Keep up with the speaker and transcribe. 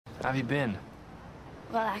How have you been?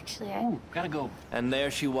 Well, actually, Ooh, gotta go. And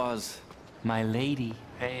there she was, my lady.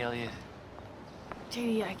 Hey, Elliot.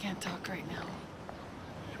 JD, I can't talk right now.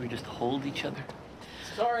 Should we just hold each other?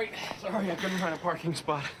 Sorry, I couldn't find a parking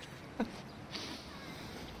spot.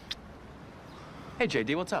 Hey,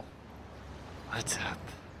 JD, what's up? What's up?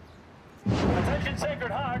 Attention,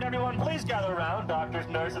 Sacred Heart, everyone please gather around. Doctors,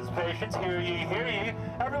 nurses, patients, hear ye, hear ye.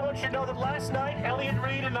 Everyone should know that last night, Elliot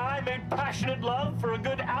Reed and I made passionate love for a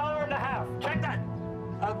good hour and a half. Check that!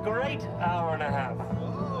 A great hour and a half.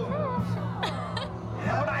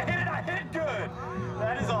 When I hit it good.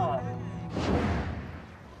 That is all.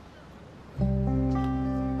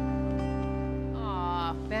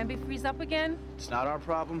 Aw, Bambi freeze up again? It's not our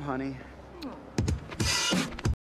problem, honey.